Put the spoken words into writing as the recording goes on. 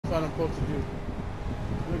what I'm supposed to do.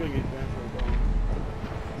 I'm gonna get banned for a dog.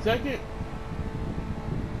 Second,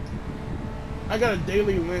 I got a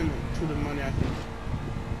daily limit to the money I can.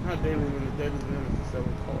 Not daily limit, daily limit for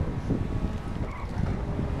selling cars.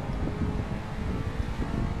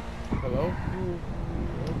 Hello?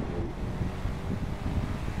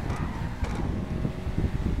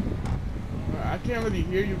 I can't really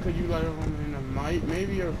hear you because you like in a mic.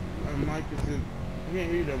 Maybe your mic is in. I can't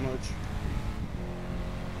hear you that much.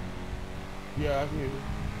 Yeah, I can hear you.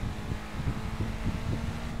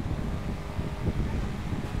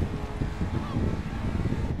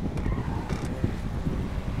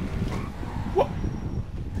 What?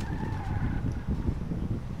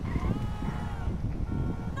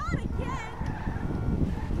 Not again.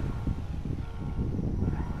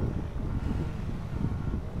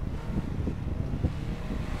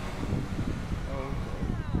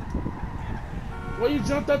 Well, you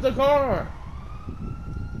jumped out the car.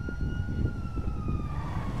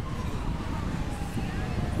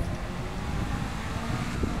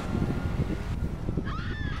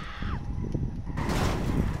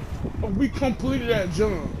 Oh, we completed that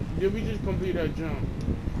jump. Did we just complete that jump?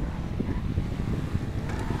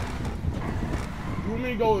 You want me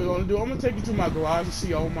to go? I'm gonna take you to my garage to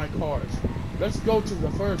see all my cars. Let's go to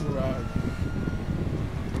the first garage.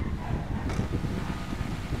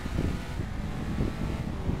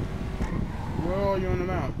 Where are you on the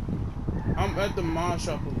map? I'm at the mod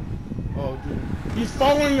shop. Oh, dude. He's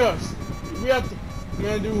following us! We have to...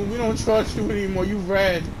 Man, dude, we don't trust you anymore. You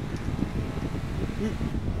red.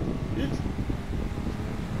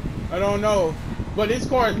 I don't know. But this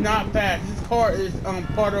car is not fast. This car is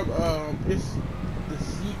part of it's the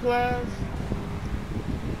C-Class.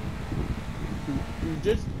 Dude,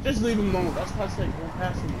 just leave him alone. That's why I said don't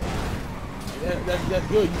pass him. That's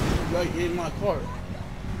good. You like in my car.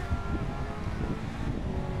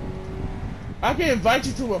 I can invite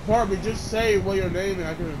you to an apartment. Just say what your name and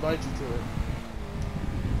I can invite you to it.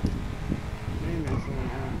 Name is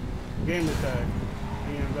gamer tag. I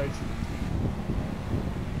can invite you.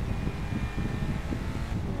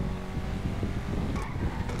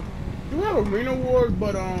 Do we have Arena Wars?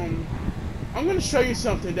 But I'm gonna show you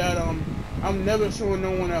something that I'm never showing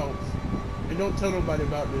no one else. And don't tell nobody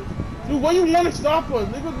about this. Dude, why you wanna stop us?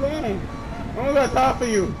 Leave it alone. I don't got time for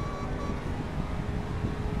you.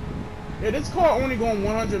 Yeah, this car only going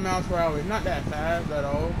 100 miles per hour. It's not that fast at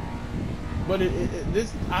all. But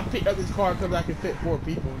I picked up this car because I can fit 4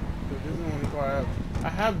 people. So this is the only car I have. I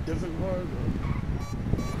have different cars.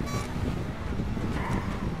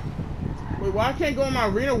 Wait, why I can't go in my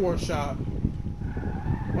Arena War shop?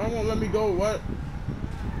 Why won't let me go? What?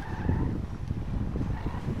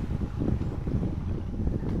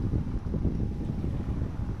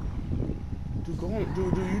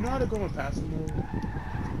 Dude, you know how to go in passive mode?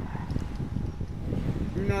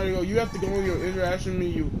 You know how to go. You have to go in your interaction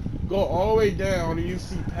menu. Go all the way down and you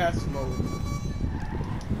see passive mode.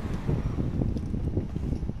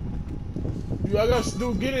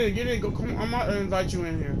 Dude, get in. Go, come on, I'm about to invite you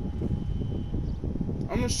in here.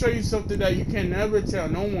 I'm gonna show you something that you can never tell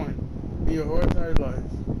no one in your whole entire life.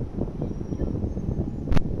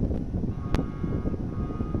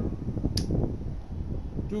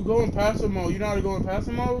 Dude, go in passive mode. You know how to go in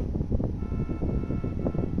passive mode?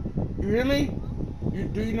 You hear me?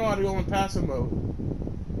 Do you know how to go in passive mode?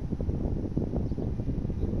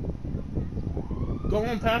 Go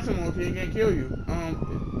in passive mode, okay? It can't kill you.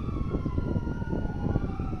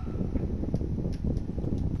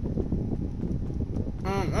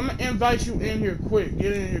 I'm gonna invite you in here quick.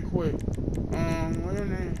 Get in here quick. What's your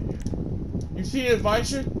name? You see the invite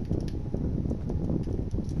you?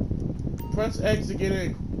 Press X to get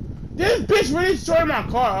in. This bitch really destroyed my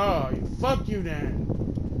car. Oh, fuck you then.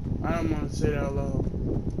 I don't want to say that out loud.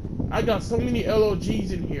 I got so many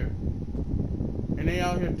LOGs in here. And they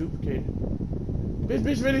out here duplicated.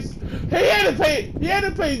 Bitch really... He had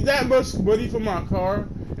to pay that much money for my car.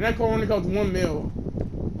 And that car only cost $1 mil.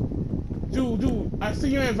 Dude, I see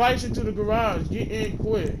you invite you to the garage. Get in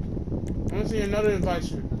quick. I want to see another invite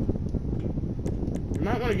you. You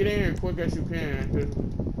might want to get in here quick as you can.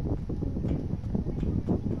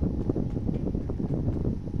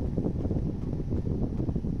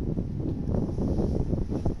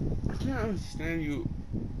 I can't understand you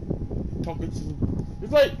talking to...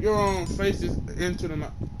 It's like your own face is into the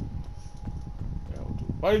mouth.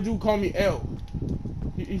 Why did you call me L?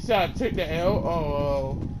 He said I take the L?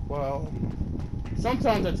 Oh, well...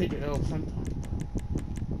 Sometimes I take the L, sometimes.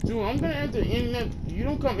 Dude, I'm gonna enter internet. You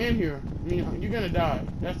don't come in here. I mean, you're gonna die.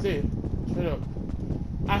 That's it. Shut up.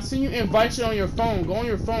 I see you invite you on your phone. Go on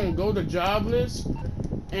your phone. Go to job list.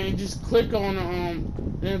 And just click on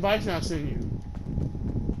The invite I sent you.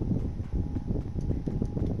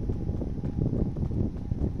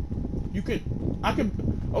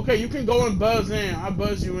 Okay, you can go and buzz in. I'll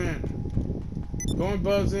buzz you in. Go and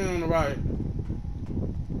buzz in on the right.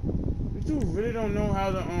 You two really don't know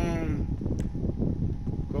how to,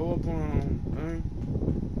 go up on, thing.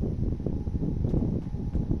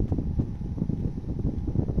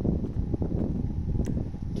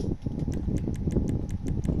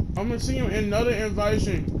 I'm gonna see you in another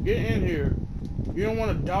invitation. Get in here. You don't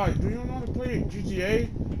want to die. Do you know how to play GTA?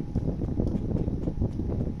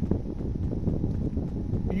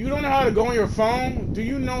 You don't know how to go on your phone? Do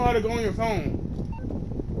you know how to go on your phone?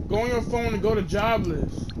 Go on your phone and go to job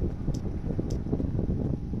list.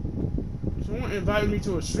 Someone invited me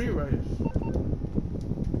to a street race.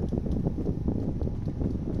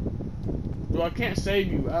 So I can't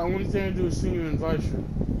save you. The only thing to do is send you an invitation.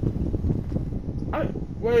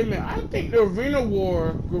 Wait a minute. I think the Arena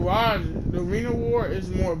War garage, the Arena War is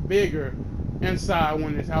more bigger inside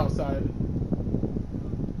when it's outside.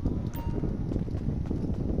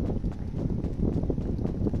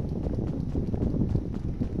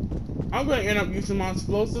 I'm gonna end up using my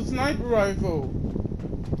explosive sniper rifle.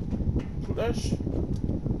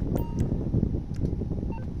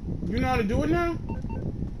 You know how to do it now?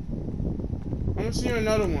 I'm gonna see you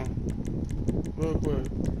another one. Real quick.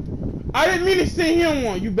 I didn't mean to send him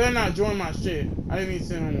one. You better not join my shit. I didn't mean to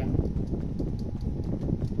send him one.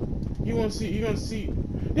 You gonna see.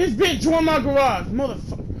 This bitch joined my garage,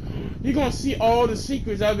 motherfucker. You gonna see all the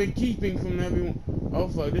secrets I've been keeping from everyone. Oh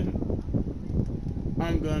fuck, this.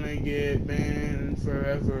 I'm gonna get banned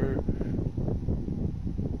forever.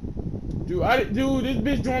 Dude, this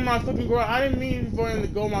bitch joined my fucking garage. I didn't mean for him to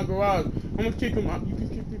go in my garage. I'm gonna kick him out. You can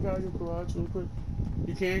kick people out of your garage real quick.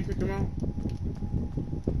 You can kick him out?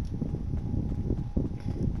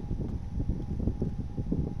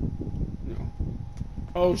 No.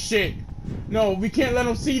 Oh shit. No, we can't let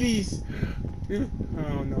him see these.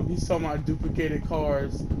 Oh no, he saw my duplicated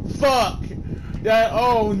cars. Fuck!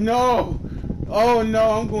 Oh no! Oh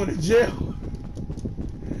no, I'm going to jail.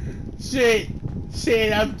 Shit,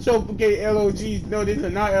 I'm duplicating LOGs. No, these are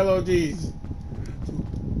not LOGs.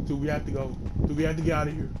 Do we have to go? Do we have to get out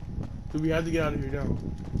of here? Do we have to get out of here now?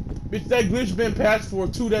 Bitch, that glitch been patched for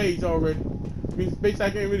 2 days already. Bitch, I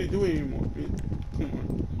can't really do it anymore. Bitch, come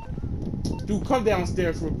on. Dude, come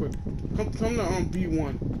downstairs real quick. Come to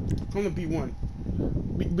B1. Come to B1.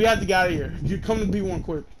 We have to get out of here. You come to B1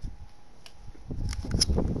 quick.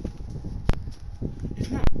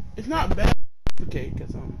 It's not bad, okay,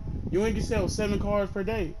 because you only can sell 7 cars per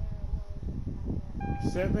day.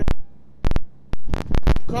 7.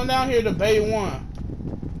 Come down here to Bay 1.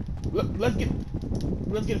 Let's get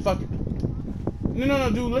the fuck. No,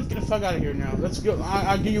 dude, let's get the fuck out of here now. Let's go.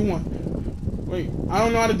 I'll give you one. Wait, I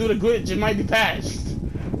don't know how to do the glitch. It might be patched.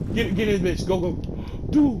 Get in this bitch. Go.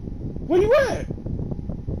 Dude, where you at?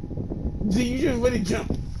 Dude, you just really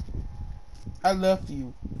jumped. I left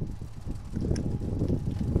you.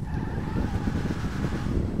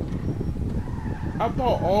 I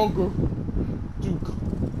thought all good. Dude,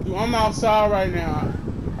 I'm outside right now.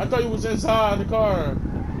 I thought you was inside the car.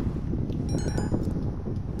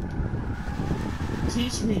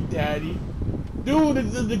 Teach me, daddy. Dude,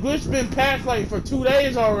 the glitch been patched like for 2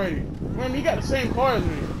 days already. Man, you got the same car as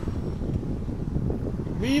me.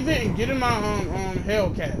 Leave it and get in my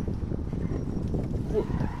Hellcat.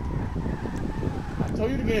 I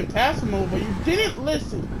told you to get in passive mode, but you didn't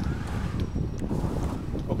listen.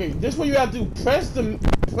 Okay, this is what you have to do. Press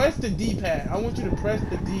the D-pad. I want you to press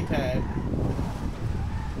the D-pad.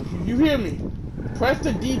 You hear me? Press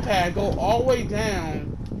the D-pad. Go all the way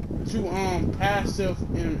down to passive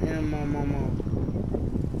and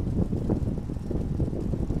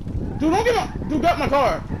Dude, don't get my. Dude, got my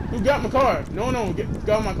car. Dude, got my car. No,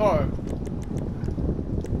 got my car.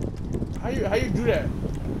 How you do that?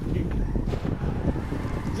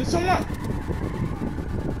 Did someone?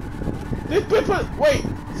 This people. Wait.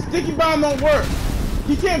 Sticky bomb don't work.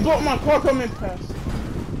 He can't blow up my car coming past.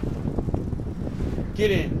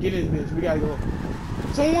 Get in, bitch. We gotta go.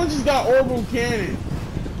 Someone just got orbital cannon.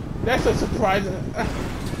 That's a surprise.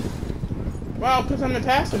 Wow, because I'm in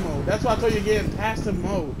passive mode. That's why I told you to get in passive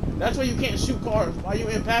mode. That's why you can't shoot cars. While you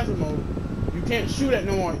in passive mode, you can't shoot at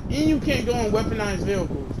no one. And you can't go in weaponized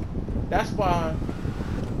vehicles. That's why.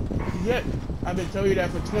 Yet, I've been telling you that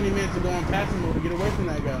for 20 minutes to go in passive mode to get away from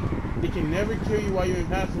that guy. They can never kill you while you're in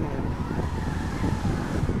passive mode.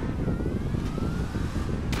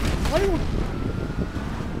 What do you want?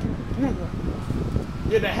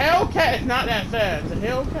 Yeah, the Hellcat is not that fast. The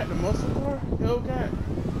Hellcat, the muscle car, Hellcat,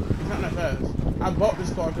 it's not that fast. I bought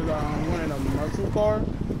this car because I wanted a muscle car.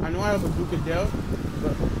 I know I have a Ducadel,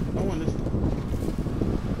 but I want this one.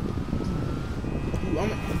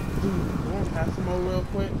 Dude, go on Passimo real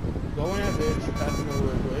quick. Go in that bitch, Passimo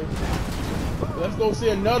real quick. Let's go see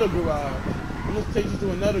another garage. I'm gonna take you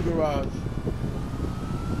to another garage.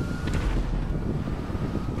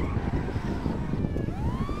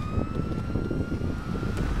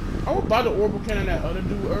 I would buy the Orbital Cannon that other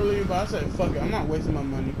dude earlier, but I said, fuck it, I'm not wasting my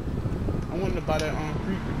money. I wanted to buy that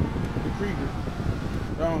Krieger. The Krieger.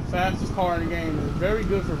 The fastest car in the game. It's very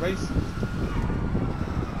good for racing.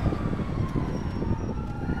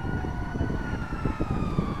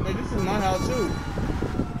 Hey, this is my house too.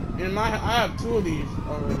 And I have 2 of these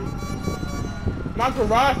already. My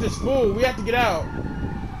garage is full. We have to get out.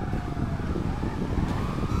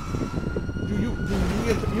 Dude, we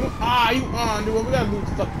gotta lose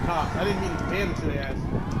the fucking cops. I didn't mean to damage their ass.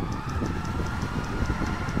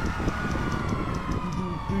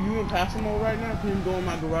 Do you in Passimo right now? Can you go in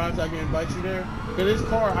my garage? I can invite you there. Cause this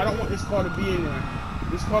car, I don't want this car to be in there.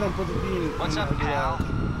 This car don't put to be in. What's up, pal?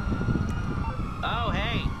 Oh,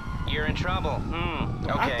 hey, you're in trouble.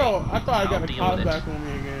 Okay. I thought I got the cops back on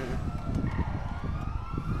me again.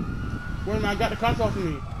 Wait a minute, I got the cops off of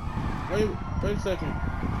me. Wait a second.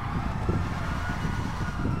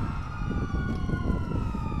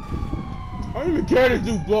 I don't even care this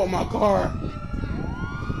dude blow up my car.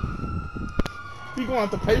 He gonna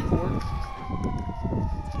have to pay for it.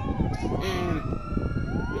 And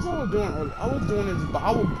this is what I was doing earlier. I was doing this.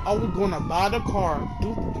 I was gonna buy the car,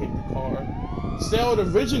 duplicate the car, sell the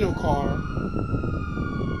original car.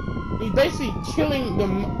 He's basically killing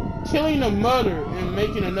the mother and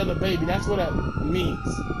making another baby. That's what that means.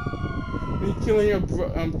 He's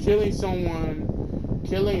killing someone.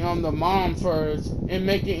 Killing the mom first and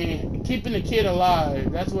keeping the kid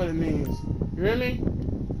alive. That's what it means. You hear me?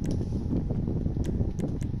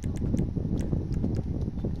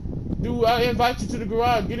 Dude, I invite you to the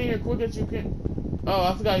garage. Get in here quick as you can. Oh,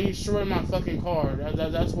 I forgot you destroyed my fucking car.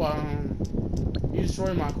 That's why you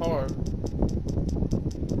destroyed my car.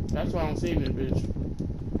 That's why I'm seeing it, bitch.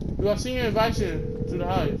 Dude, I seen your invitation to the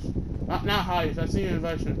highest. Not highest. I seen your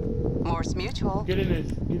invitation. Morse Mutual. Get in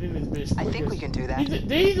this bitch. I think we can do that.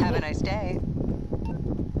 Have a nice day.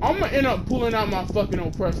 I'm gonna end up pulling out my fucking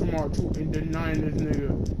oppressor mark too and denying this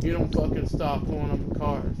nigga. You don't fucking stop blowing up the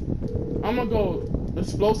cars. I'm gonna go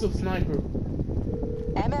explosive sniper.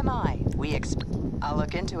 MMI. I'll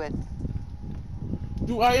look into it.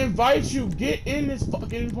 Do I invite you? Get in this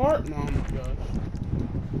fucking apartment. Oh my gosh.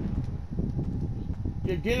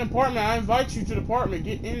 Yeah, get in the apartment. I invite you to the apartment.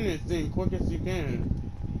 Get in this thing quick as you can.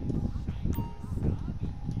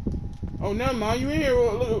 Oh, never mind. You in here?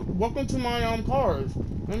 Look, welcome to my cars.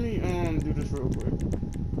 Let me do this real quick.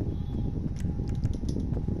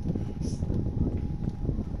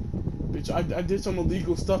 Bitch, I did some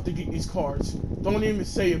illegal stuff to get these cars. Don't even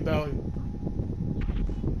say about it.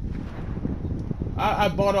 I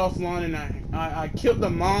bought offline and I killed the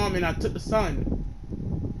mom and I took the son.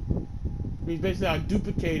 Means basically I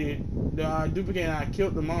duplicated and I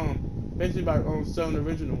killed the mom. Basically by selling the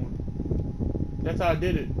original one. That's how I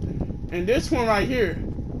did it. And this one right here,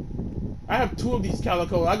 I have 2 of these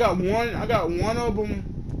Calico. I got one of them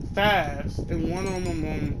fast and one of them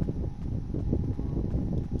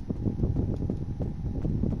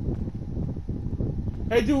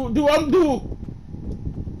Hey, dude, I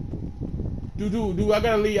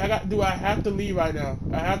gotta leave. I have to leave right now.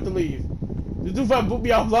 I have to leave. The dude trying to boot me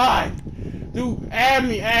offline. Dude, add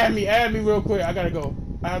me real quick. I gotta go.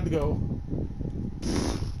 I have to go.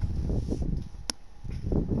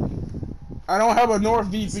 I don't have a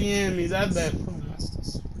NordVPN, means that's bad.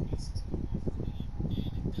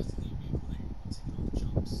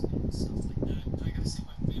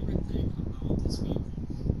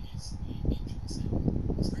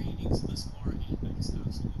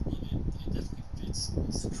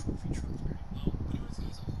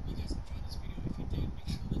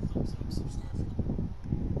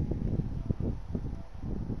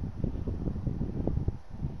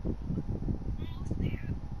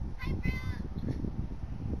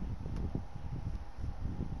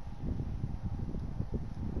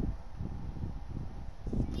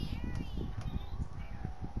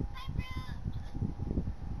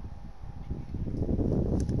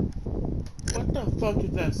 What the fuck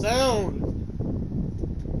is that sound?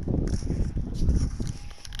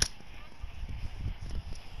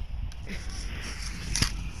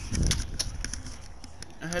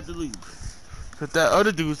 I had to leave. Cause that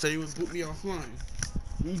other dude said he would boot me offline.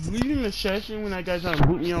 He's leaving the session when that guy's trying to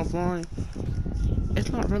boot me offline. It's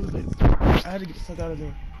not relevant. I had to get the fuck out of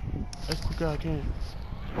there as quick as I can.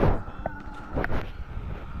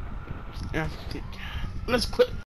 Yeah, let's quit.